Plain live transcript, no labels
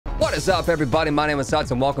What is up, everybody? My name is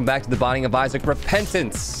Suts, and welcome back to the Binding of Isaac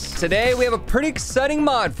Repentance. Today, we have a pretty exciting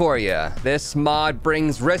mod for you. This mod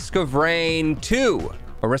brings Risk of Rain 2,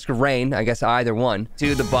 or Risk of Rain, I guess either one,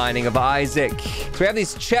 to the Binding of Isaac. So we have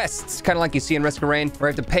these chests, kind of like you see in Risk of Rain,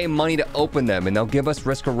 where we have to pay money to open them, and they'll give us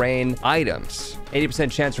Risk of Rain items.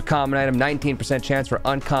 80% chance for common item, 19% chance for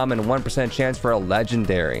uncommon, and 1% chance for a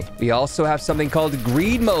legendary. We also have something called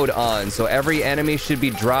greed mode on, so every enemy should be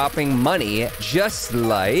dropping money, just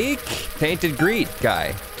like Tainted Greed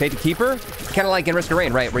guy. Tainted Keeper? Kind of like in Risk of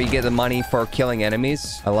Rain, right? Where you get the money for killing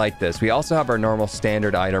enemies. I like this. We also have our normal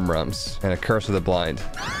standard item rooms and a Curse of the Blind.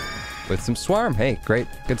 With some Swarm. Hey, great.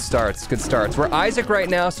 Good starts. Good starts. We're Isaac right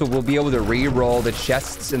now, so we'll be able to re-roll the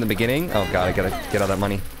chests in the beginning. Oh god, I gotta get all that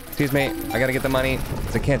money. Excuse me, I gotta get the money,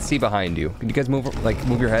 because I can't see behind you. Can you guys move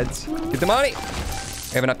your heads? Get the money!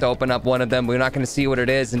 We have enough to open up one of them. We're not gonna see what it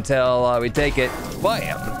is until we take it.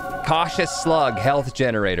 Bam! Cautious Slug Health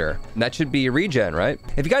Generator. That should be regen, right?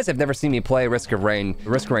 If you guys have never seen me play Risk of Rain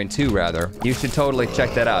 2 rather, you should totally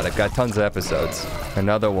check that out. I've got tons of episodes.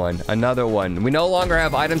 Another one, another one. We no longer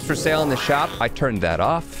have items for sale in the shop. I turned that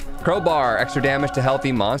off. Crowbar, extra damage to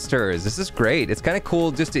healthy monsters. This is great. It's kind of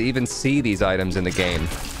cool just to even see these items in the game.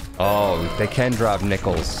 Oh, they can drop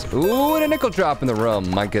nickels. Ooh, and a nickel drop in the room.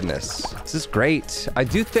 My goodness. This is great. I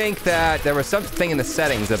do think that there was something in the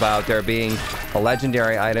settings about there being a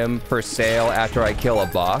legendary item for sale after I kill a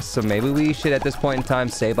boss. So maybe we should, at this point in time,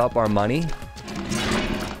 save up our money.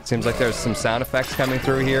 Seems like there's some sound effects coming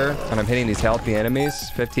through here when I'm hitting these healthy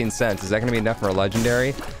enemies. 15 cents. Is that going to be enough for a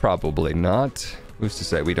legendary? Probably not. Who's to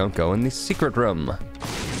say we don't go in the secret room?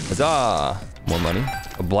 Huzzah! More money.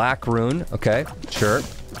 A black rune. Okay, sure.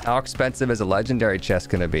 How expensive is a legendary chest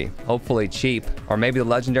gonna be? Hopefully cheap. Or maybe the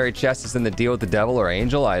legendary chest is in the deal with the devil or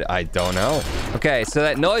angel? I don't know. Okay, so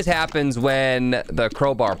that noise happens when the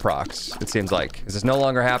crowbar procs, it seems like. This is no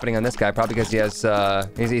longer happening on this guy, probably because he has,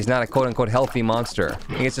 he's not a quote-unquote healthy monster.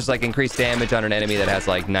 I think it's just like increased damage on an enemy that has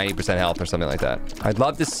like 90% health or something like that. I'd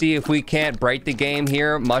love to see if we can't break the game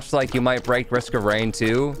here, much like you might break Risk of Rain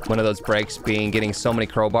 2. One of those breaks being getting so many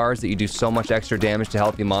crowbars that you do so much extra damage to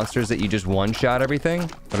healthy monsters that you just one-shot everything.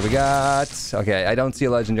 What do we got? Okay, I don't see a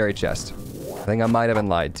legendary chest. I think I might have been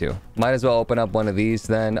lied to. Might as well open up one of these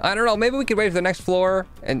then. I don't know, maybe we could wait for the next floor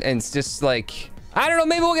and it's just like... I don't know,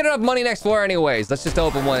 maybe we'll get enough money next floor anyways. Let's just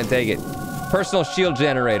open one and take it. Personal shield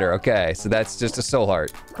generator. Okay, so that's just a soul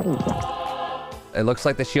heart. It looks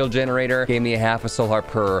like the shield generator gave me a half a soul heart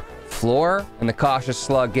per floor, and the cautious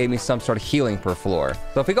slug gave me some sort of healing per floor.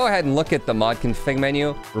 So if we go ahead and look at the mod config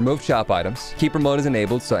menu, remove shop items. Keeper mode is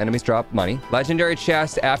enabled, so enemies drop money. Legendary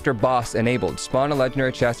chest after boss enabled. Spawn a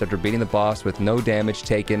legendary chest after beating the boss with no damage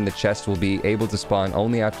taken. The chest will be able to spawn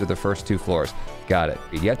only after the first 2 floors. Got it.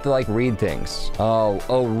 You have to like read things.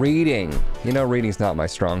 Oh, reading. You know, reading's not my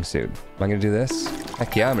strong suit. Am I gonna do this?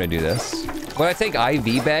 Heck yeah, I'm gonna do this. Would I take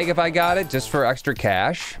IV bag if I got it just for extra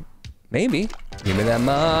cash? Maybe. Give me that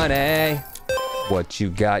money. What you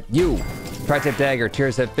got? You. Tri-tip dagger.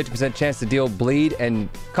 Tears have 50% chance to deal bleed and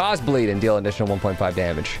cause bleed and deal additional 1.5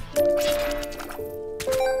 damage.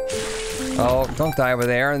 Oh, don't die over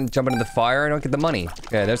there and jump into the fire. I don't get the money.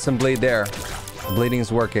 Yeah, there's some bleed there.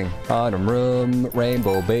 Bleeding's working. Autumn room,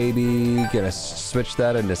 rainbow baby. Gonna switch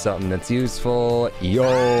that into something that's useful.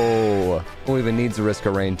 Yo! Who even needs a Risk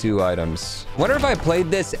of Rain 2 items? Wonder if I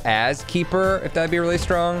played this as Keeper, if that'd be really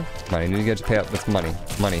strong. Money, I need to get to pay up with money.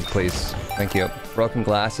 Money, please. Thank you. Broken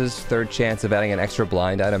glasses. 3rd chance of adding an extra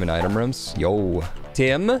blind item in item rooms. Yo.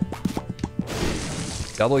 Tim.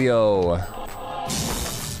 Double yo.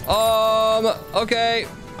 Okay.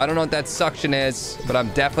 I don't know what that suction is, but I'm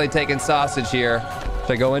definitely taking sausage here.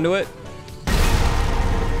 Should I go into it?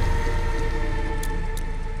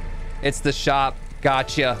 It's the shop.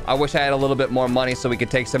 Gotcha. I wish I had a little bit more money so we could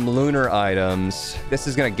take some lunar items. This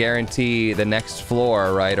is going to guarantee the next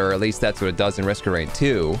floor, right? Or at least that's what it does in Risk of Rain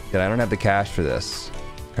 2. That I don't have the cash for this.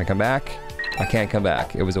 Can I come back? I can't come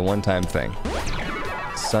back. It was a one-time thing.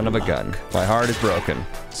 Son of a gun. My heart is broken.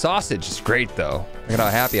 Sausage is great, though. Look at how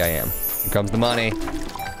happy I am. Here comes the money.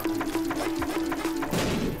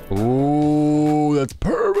 Ooh, that's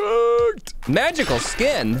perfect. Magical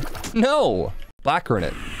skin? No. Black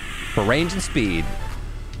rune for range and speed.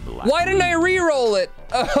 Why didn't I re-roll it?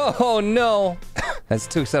 Oh, no. That's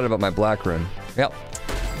too excited about my black rune. Yep.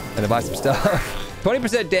 And to buy some stuff.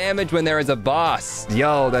 20% damage when there is a boss.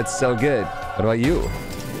 Yo, that's so good. What about you?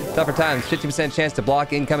 Tougher times, 50% chance to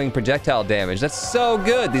block incoming projectile damage. That's so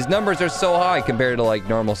good. These numbers are so high compared to like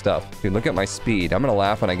normal stuff. Dude, look at my speed. I'm gonna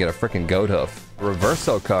laugh when I get a freaking goat hoof.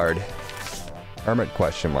 Reverso card. Hermit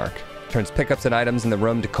question mark. Turns pickups and items in the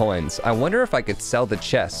room to coins. I wonder if I could sell the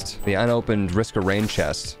chest, the unopened Risk of Rain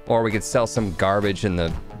chest. Or we could sell some garbage in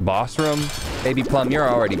the boss room. Baby Plum, you're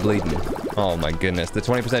already bleeding. Oh my goodness, the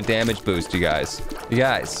 20% damage boost, you guys. You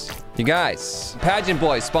guys. Pageant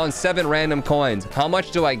Boy spawns 7 random coins. How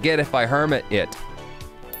much do I get if I hermit it?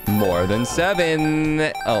 More than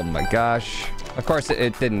 7. Oh my gosh. Of course,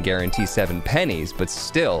 it didn't guarantee 7 pennies, but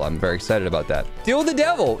still, I'm very excited about that. Deal with the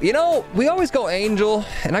devil. You know, we always go angel,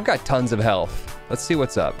 and I've got tons of health. Let's see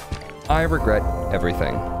what's up. I regret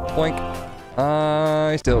everything. Boink.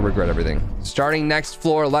 I still regret everything. Starting next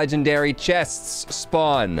floor, legendary chests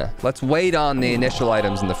spawn. Let's wait on the initial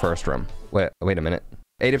items in the first room. Wait a minute.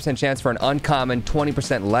 80% chance for an uncommon,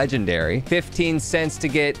 20% legendary, 15 cents to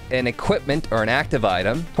get an equipment or an active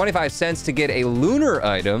item, 25 cents to get a lunar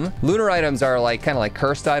item. Lunar items are like kind of like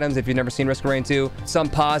cursed items if you've never seen Risk of Rain 2. Some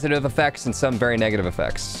positive effects and some very negative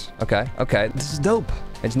effects. Okay, this is dope.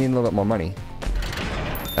 I just need a little bit more money.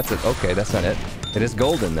 That's it. Okay, that's not it. It is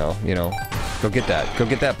golden though, you know. Go get that. Go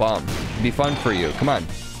get that bomb. It'd be fun for you. Come on.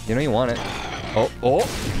 You know you want it. Oh.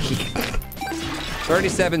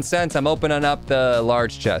 37 cents. I'm opening up the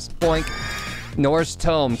large chest. Boink. Norse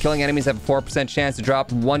Tome. Killing enemies have a 4% chance to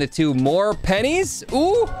drop 1 to 2 more pennies.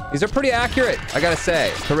 Ooh, these are pretty accurate, I gotta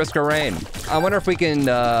say, for Risk of Rain. I wonder if we can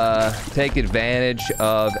take advantage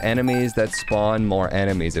of enemies that spawn more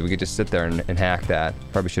enemies. If we could just sit there and hack that.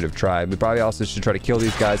 Probably should have tried. We probably also should try to kill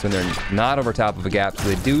these guys when they're not over top of a gap, so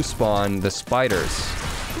they do spawn the spiders.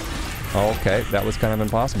 Okay, that was kind of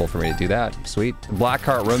impossible for me to do that. Sweet.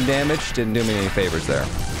 Blackheart room damage didn't do me any favors there.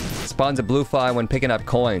 Spawns a blue fly when picking up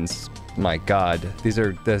coins. My god, these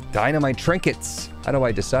are the dynamite trinkets. How do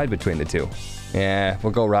I decide between the two? Yeah,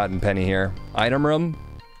 we'll go Rotten Penny here. Item room.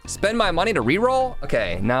 Spend my money to reroll?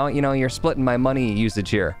 Okay, now, you know, you're splitting my money usage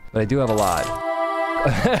here, but I do have a lot.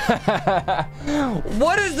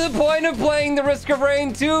 What is the point of playing the Risk of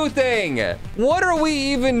Rain 2 thing? What are we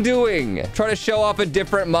even doing? Trying to show off a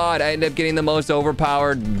different mod. I end up getting the most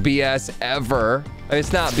overpowered BS ever.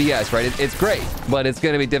 It's not BS, right? It's great, but it's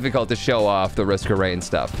going to be difficult to show off the Risk of Rain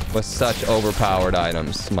stuff with such overpowered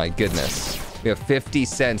items. My goodness. We have 50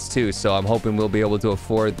 cents too, so I'm hoping we'll be able to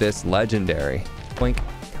afford this legendary. Boink.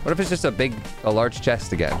 What if it's just a large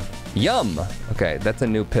chest again? Yum. Okay, that's a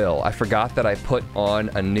new pill. I forgot that I put on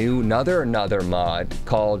another mod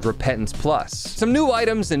called Repentance Plus. Some new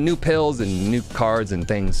items and new pills and new cards and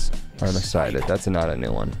things. I'm excited. That's not a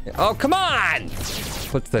new one. Oh, come on!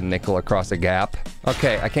 Puts the nickel across a gap.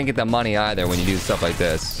 Okay, I can't get the money either when you do stuff like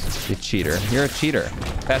this. You cheater. You're a cheater.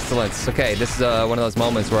 Pestilence. Okay, this is one of those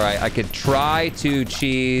moments where I could try to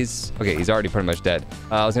cheese. Okay, he's already pretty much dead.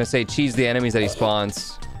 I was gonna say cheese the enemies that he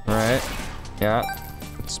spawns. All right. Yeah.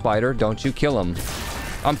 Spider, don't you kill him.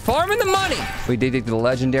 I'm farming the money. We did it to the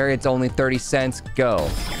legendary. It's only 30 cents. Go.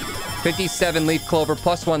 57 leaf clover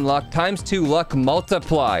plus 1 luck times 2 luck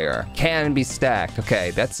multiplier. Can be stacked. Okay,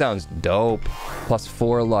 that sounds dope. Plus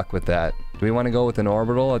 4 luck with that. Do we want to go with an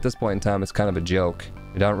orbital? At this point in time, it's kind of a joke.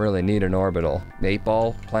 We don't really need an orbital.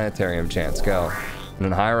 8-ball, planetarium chance. Go. And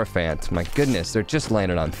an Hierophant. My goodness, they're just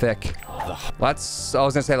landing on thick. I was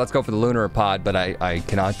gonna say let's go for the lunar pod, but I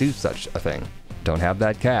cannot do such a thing. Don't have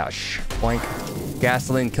that cash. Boink.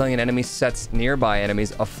 Gasoline killing an enemy sets nearby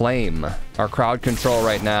enemies aflame. Our crowd control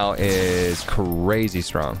right now is crazy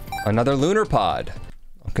strong. Another lunar pod.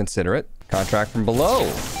 I'll consider it. Contract from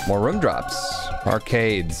below. More room drops.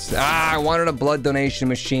 Arcades. I wanted a blood donation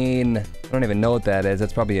machine. I don't even know what that is.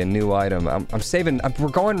 That's probably a new item. I'm saving. We're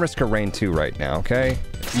going Risk of Rain 2 right now, okay?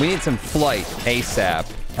 We need some flight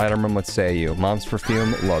ASAP. Item room, what say you? Mom's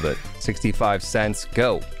perfume, love it. 65 cents,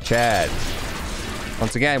 go. Chad.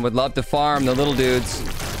 Once again, would love to farm the little dudes.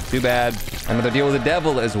 Too bad. Another deal with the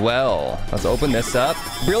devil as well. Let's open this up.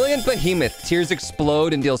 Brilliant Behemoth. Tears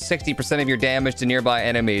explode and deal 60% of your damage to nearby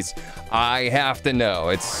enemies. I have to know.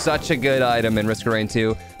 It's such a good item in Risk of Rain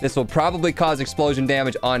 2. This will probably cause explosion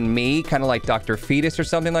damage on me, kind of like Dr. Fetus or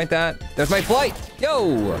something like that. There's my flight.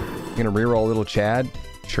 Yo! You gonna reroll little Chad?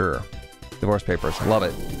 Sure. Divorce papers. Love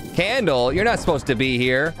it. Candle, you're not supposed to be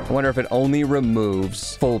here. I wonder if it only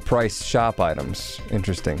removes full price shop items.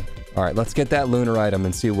 Interesting. All right, let's get that lunar item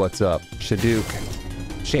and see what's up. Shadook.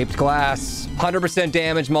 Shaped glass. 100%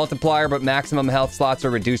 damage multiplier, but maximum health slots are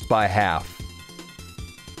reduced by half.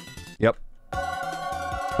 Yep.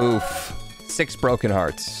 Oof. 6 broken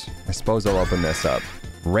hearts. I suppose I'll open this up.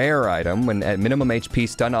 Rare item. When at minimum HP,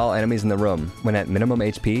 stun all enemies in the room. When at minimum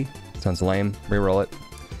HP? Sounds lame. Reroll it.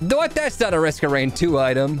 What? That's not a Risk of Rain 2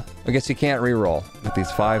 item. I guess you can't reroll. With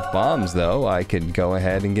these 5 bombs, though, I could go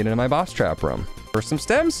ahead and get into my boss trap room. For some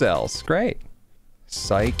stem cells. Great.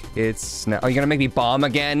 Psych. It's now. Are you gonna make me bomb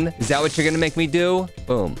again? Is that what you're gonna make me do?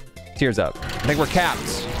 Boom. tears up. I think we're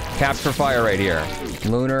capped. Capped for fire right here.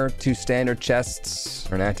 Lunar, 2 standard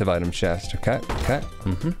chests, or an active item chest. Okay, okay.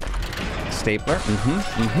 Stapler.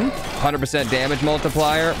 100% damage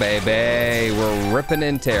multiplier. Baby, we're ripping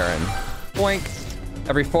and tearing. Boink.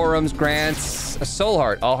 Every 4 rooms grants a soul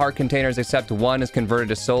heart. All heart containers except 1 is converted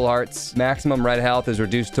to soul hearts. Maximum red health is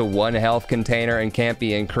reduced to 1 health container and can't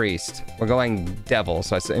be increased. We're going devil,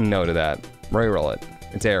 so I say no to that. Reroll it.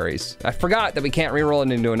 It's Aries. I forgot that we can't reroll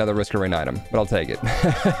it into another Risk of Rain item, but I'll take it.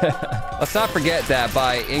 Let's not forget that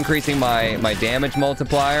by increasing my damage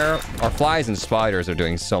multiplier, our flies and spiders are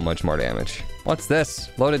doing so much more damage. What's this?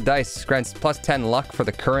 Loaded dice grants plus 10 luck for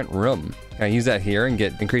the current room. Can I use that here and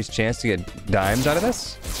get increased chance to get dimes out of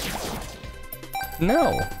this?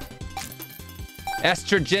 No.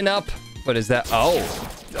 Estrogen up. What is that? Oh.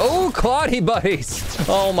 Oh, Clotty buddies.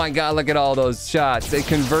 Oh my god, look at all those shots. They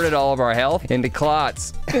converted all of our health into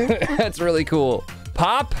clots. That's really cool.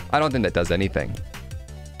 Pop? I don't think that does anything.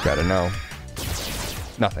 Gotta know.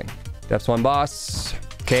 Nothing. Depths 1 boss.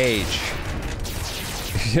 Cage.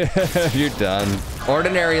 You're done.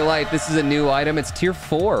 Ordinary Light. This is a new item. It's tier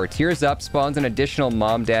 4. Tears up spawns an additional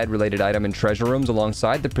mom-dad related item in treasure rooms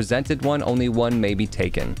alongside the presented one. Only 1 may be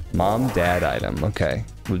taken. Mom-dad item. Okay.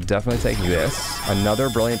 We'll definitely take this. Another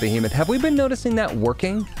Brilliant Behemoth. Have we been noticing that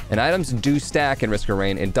working? And items do stack in Risk of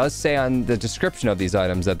Rain. It does say on the description of these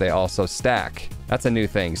items that they also stack. That's a new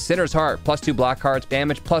thing. Sinner's Heart, plus 2 block hearts,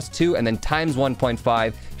 damage plus 2, and then times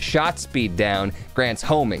 1.5. Shot speed down, grants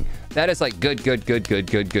homing. That is like good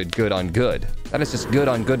on good. That is just good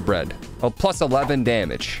on good bread. Oh, plus 11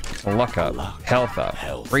 damage. Luck up. Health up.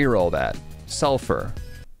 Reroll that. Sulfur.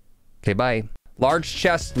 Okay, bye. Large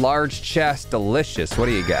chest, delicious. What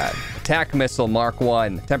do you got? Attack missile, Mark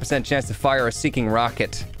 1. 10% chance to fire a seeking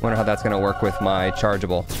rocket. Wonder how that's gonna work with my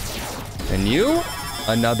chargeable. And you?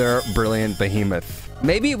 Another Brilliant Behemoth.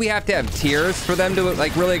 Maybe we have to have tiers for them to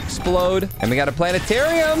like really explode. And we got a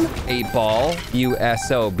planetarium. 8-ball,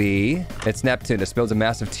 USOB. It's Neptune. It builds a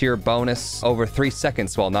massive tier bonus over 3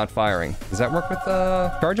 seconds while not firing. Does that work with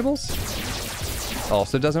chargeables?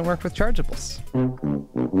 Also doesn't work with chargeables.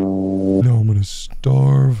 No, I'm gonna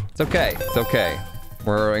starve. It's okay. It's okay.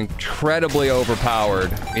 We're incredibly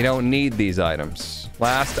overpowered. We don't need these items.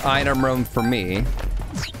 Last item room for me.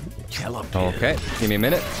 Okay, give me a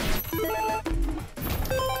minute.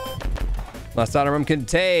 Last item room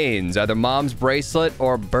contains either Mom's Bracelet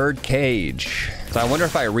or Bird Cage. So I wonder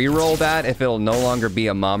if I re-roll that, if it'll no longer be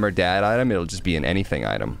a mom or dad item, it'll just be an anything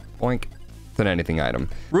item. Boink. It's an anything item.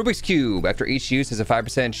 Rubik's Cube. After each use has a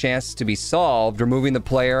 5% chance to be solved, removing the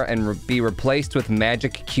player and be replaced with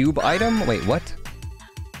Magic Cube item. Wait, what?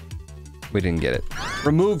 We didn't get it.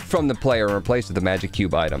 Removed from the player and replaced with the Magic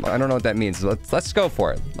Cube item. I don't know what that means. Let's go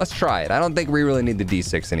for it. Let's try it. I don't think we really need the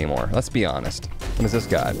D6 anymore. Let's be honest. What is this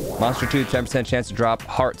got? Monster Tooth, 10% chance to drop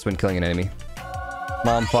hearts when killing an enemy.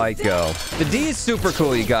 Mom fight, go. The D is super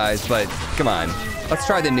cool, you guys, but come on. Let's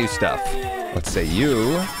try the new stuff. Let's say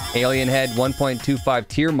you. Alien Head, 1.25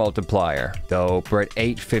 tier multiplier. Dope. We're at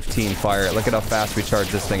 815 fire. Look at how fast we charge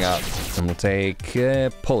this thing up. And we'll take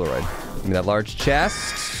Polaroid. Give me that large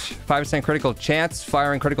chest. 5% critical chance.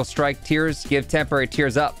 Firing critical strike tiers. Give temporary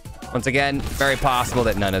tiers up. Once again, very possible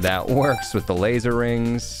that none of that works with the laser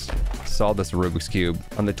rings. Solve this Rubik's Cube.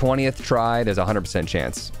 On the 20th try, there's a 100%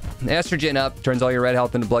 chance. Estrogen up. Turns all your red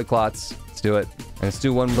health into blood clots. Let's do it. And let's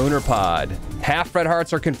do 1 lunar pod. Half red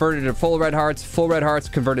hearts are converted to full red hearts. Full red hearts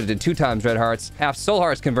converted to 2 times red hearts. Half soul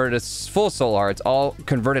hearts converted to full soul hearts. All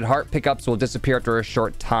converted heart pickups will disappear after a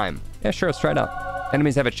short time. Yeah, sure, let's try it out.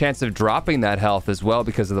 Enemies have a chance of dropping that health as well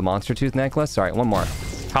because of the monster tooth necklace. All right, 1 more.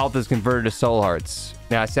 Health is converted to soul hearts.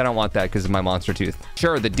 Yeah, I see I don't want that because of my monster tooth.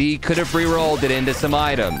 Sure, the D could have re-rolled it into some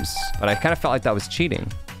items, but I kind of felt like that was cheating.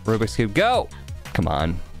 Rubik's Cube, go! Come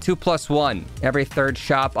on. 2 plus 1. Every 3rd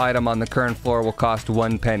shop item on the current floor will cost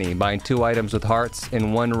 1 penny. Buying 2 items with hearts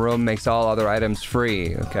in 1 room makes all other items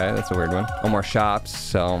free. Okay, that's a weird one. No more shops,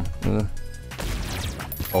 so...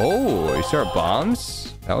 Oh, you start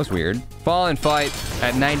bombs? That was weird. Fallen fight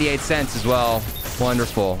at 98 cents as well.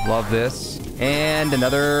 Wonderful. Love this. And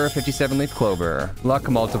another 57 leaf clover. Luck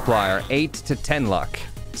multiplier. 8 to 10 luck.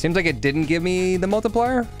 Seems like it didn't give me the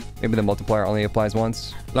multiplier. Maybe the multiplier only applies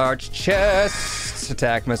once. Large chest.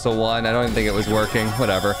 Attack missile 1. I don't even think it was working.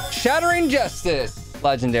 Whatever. Shattering Justice.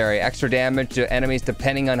 Legendary. Extra damage to enemies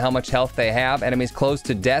depending on how much health they have. Enemies close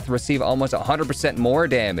to death receive almost 100% more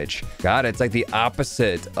damage. God, it's like the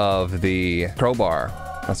opposite of the crowbar.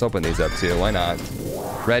 Let's open these up too. Why not?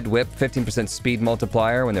 Red Whip, 15% speed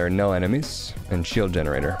multiplier when there are no enemies. And shield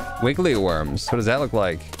generator. Wiggly worms. What does that look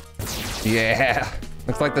like? Yeah.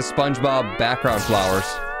 Looks like the SpongeBob background flowers.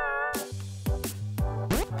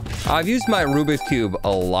 I've used my Rubik's Cube a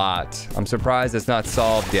lot. I'm surprised it's not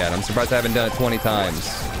solved yet. I'm surprised I haven't done it 20 times.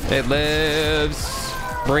 It lives.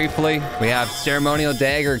 Briefly, we have Ceremonial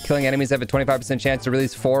Dagger. Killing enemies have a 25% chance to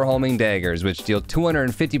release 4 homing daggers, which deal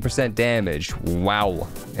 250% damage. Wow.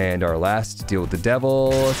 And our last, deal with the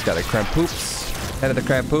devil. It's got a Krampoops. Head of the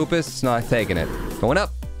Krampoops, not taking it. Going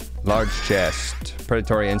up. Large chest.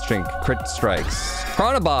 Predatory Instinct. Crit strikes.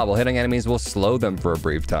 Chronobobble. Hitting enemies will slow them for a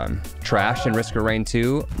brief time. Trash and Risk of Rain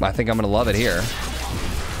 2. I think I'm gonna love it here.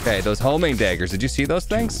 Okay, those homing daggers. Did you see those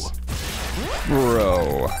things?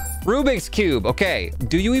 Bro. Rubik's Cube. Okay,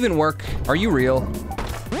 do you even work? Are you real?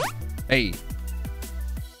 Hey.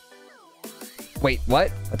 Wait,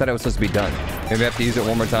 what? I thought I was supposed to be done. Maybe I have to use it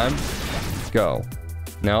one more time? Go.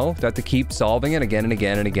 No? Do I have to keep solving it again and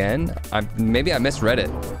again and again? Maybe I misread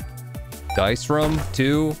it. Dice room,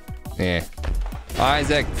 2. Eh.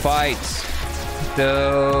 Isaac, fight.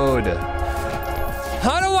 Dude.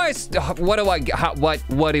 How do I... What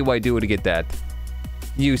do I do to get that?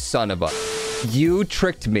 You son of a... You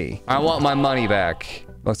tricked me. I want my money back.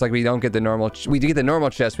 Looks like we don't get the normal... We do get the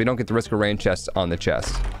normal chest. We don't get the Risk of Rain chest on the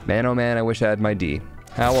chest. Man, oh man, I wish I had my D.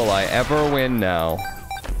 How will I ever win now?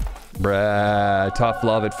 Bruh. Tough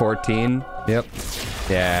love at 14. Yep.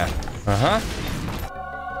 Yeah. Uh-huh.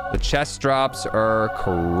 The chest drops are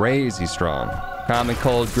crazy strong. Common,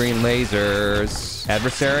 cold, green lasers.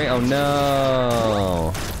 Adversary? Oh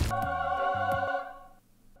no.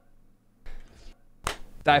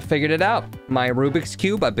 I figured it out. My Rubik's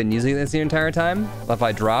Cube, I've been using this the entire time. If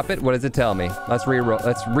I drop it, what does it tell me? Let's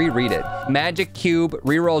reread it. Magic Cube,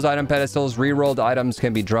 rerolls item pedestals. Rerolled items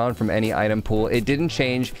can be drawn from any item pool. It didn't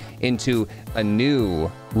change into a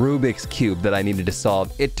new Rubik's Cube that I needed to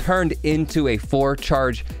solve. It turned into a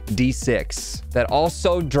 4-charge D6 that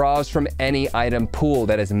also draws from any item pool.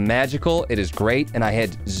 That is magical. It is great, and I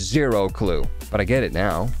had 0 clue. But I get it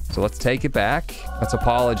now. So let's take it back. Let's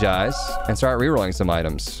apologize and start rerolling some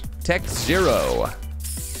items. Tech 0.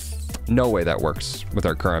 No way that works with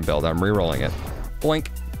our current build. I'm rerolling it. Blink.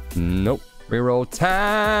 Nope. Reroll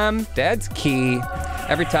time. Dad's key.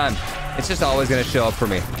 Every time. It's just always going to show up for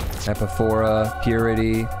me. Epiphora,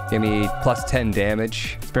 Purity. Give me plus 10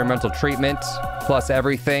 damage. Experimental treatment. Plus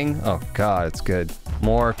everything. Oh god, it's good.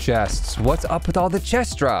 More chests. What's up with all the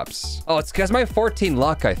chest drops? Oh, it's because my 14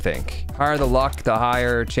 luck, I think. Higher the luck, the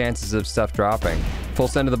higher chances of stuff dropping. Full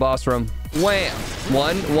send to the boss room. Wham!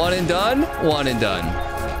 One and done. One and done.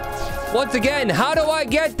 Once again, how do I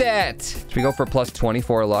get that? Should we go for plus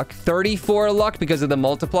 24 luck? 34 luck because of the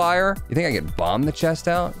multiplier? You think I could bomb the chest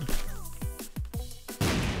out?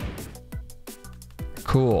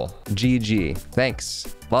 Cool. GG.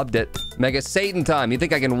 Thanks. Loved it. Mega Satan time. You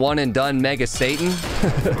think I can one and done Mega Satan?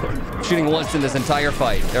 Shooting once in this entire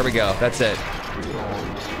fight. There we go. That's it.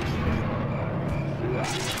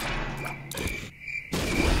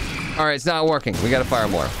 All right, it's not working. We gotta fire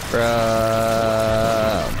more.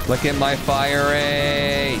 Look at my fire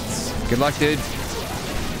rates. Good luck, dude.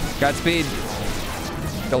 Godspeed.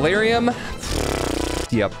 Delirium.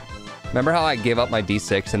 Yep. Remember how I gave up my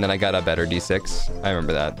D6 and then I got a better D6? I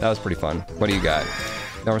remember that. That was pretty fun. What do you got?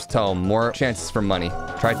 Norse Tome. More chances for money.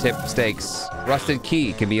 Tri-tip stakes. Rusted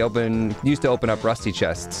key can be used to open up rusty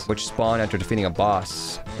chests, which spawn after defeating a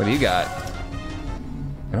boss. What do you got?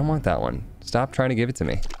 I don't want that one. Stop trying to give it to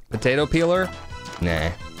me. Potato peeler? Nah.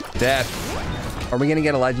 Death. Are we gonna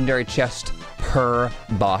get a legendary chest per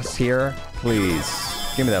boss here?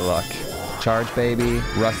 Please. Give me that luck. Charge, baby.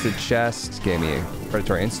 Rusted chest. Gave me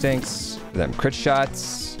predatory instincts. Them crit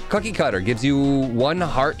shots. Cookie cutter gives you 1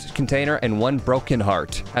 heart container and 1 broken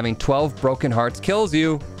heart. Having 12 broken hearts kills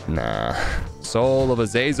you. Nah. Soul of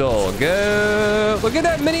Azazel. Go. Look at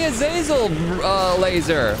that mini Azazel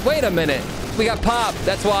laser. Wait a minute. We got pop.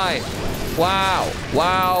 That's why. Wow.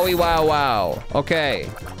 Wowie, wow, wow. Okay.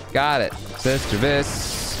 Got it. Sister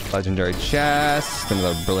Vis. Legendary chest.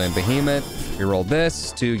 Another brilliant behemoth. Reroll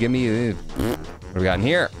this to give me... What do we got in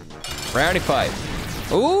here? Brownie fight.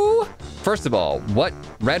 Ooh! First of all, what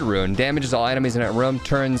red rune damages all enemies in that room,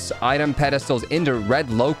 turns item pedestals into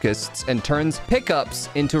red locusts, and turns pickups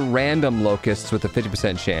into random locusts with a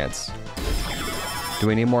 50% chance. Do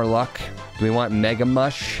we need more luck? Do we want Mega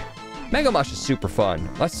Mush? Mega Mush is super fun.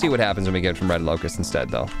 Let's see what happens when we get it from red locust instead,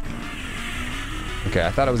 though. Okay,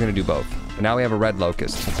 I thought I was going to do both. But now we have a red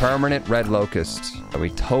locust. A permanent red locust that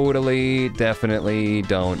we totally, definitely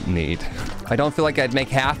don't need. I don't feel like I'd make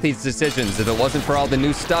half these decisions if it wasn't for all the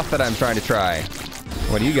new stuff that I'm trying to try.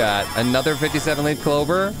 What do you got? Another 57 leaf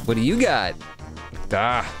clover? What do you got?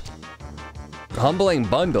 Humbling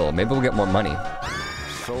bundle. Maybe we'll get more money.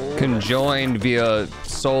 Conjoined via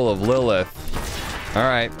Soul of Lilith. All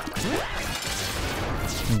right.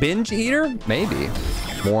 Binge eater? Maybe.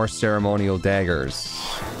 More ceremonial daggers.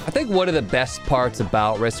 I think one of the best parts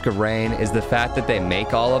about Risk of Rain is the fact that they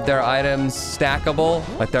make all of their items stackable.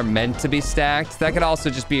 Like they're meant to be stacked. That could also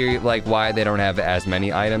just be like why they don't have as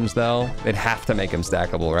many items though. They'd have to make them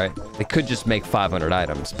stackable, right? They could just make 500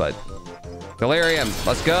 items, but... Delirium,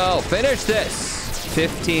 let's go. Finish this.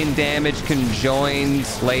 15 damage conjoined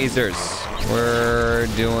lasers. We're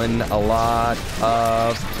doing a lot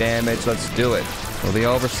of damage. Let's do it. We'll be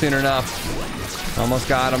over soon enough. Almost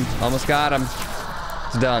got him. Almost got him.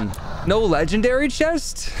 It's done. No legendary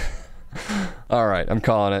chest? All right, I'm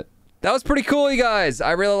calling it. That was pretty cool, you guys.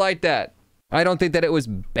 I really like that. I don't think that it was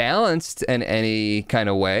balanced in any kind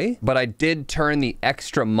of way, but I did turn the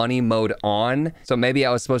extra money mode on. So maybe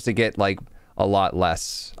I was supposed to get like a lot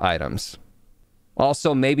less items.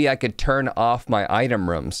 Also, maybe I could turn off my item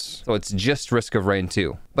rooms. So it's just Risk of Rain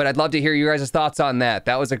 2. But I'd love to hear you guys' thoughts on that.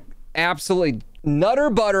 That was a absolutely nutter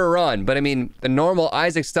butter run. But I mean, the normal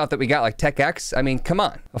Isaac stuff that we got, like Tech X, I mean, come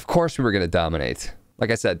on. Of course we were going to dominate.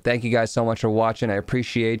 Like I said, thank you guys so much for watching. I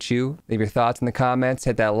appreciate you. Leave your thoughts in the comments.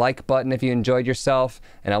 Hit that like button if you enjoyed yourself.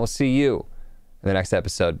 And I will see you in the next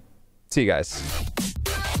episode. See you guys.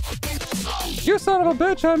 You son of a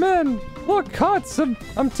bitch, I'm in. Look, Cuts,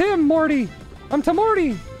 I'm Tim, Morty. I'm Tim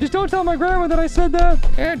Morty. Just don't tell my grandma that I said that.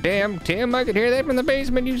 Yeah, damn, Tim, I could hear that from the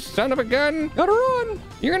basement, you son of a gun. Gotta run.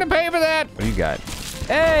 You're gonna pay for that. What do you got?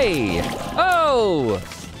 Hey! Oh!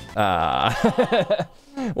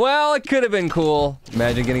 Well, it could have been cool.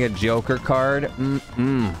 Imagine getting a Joker card.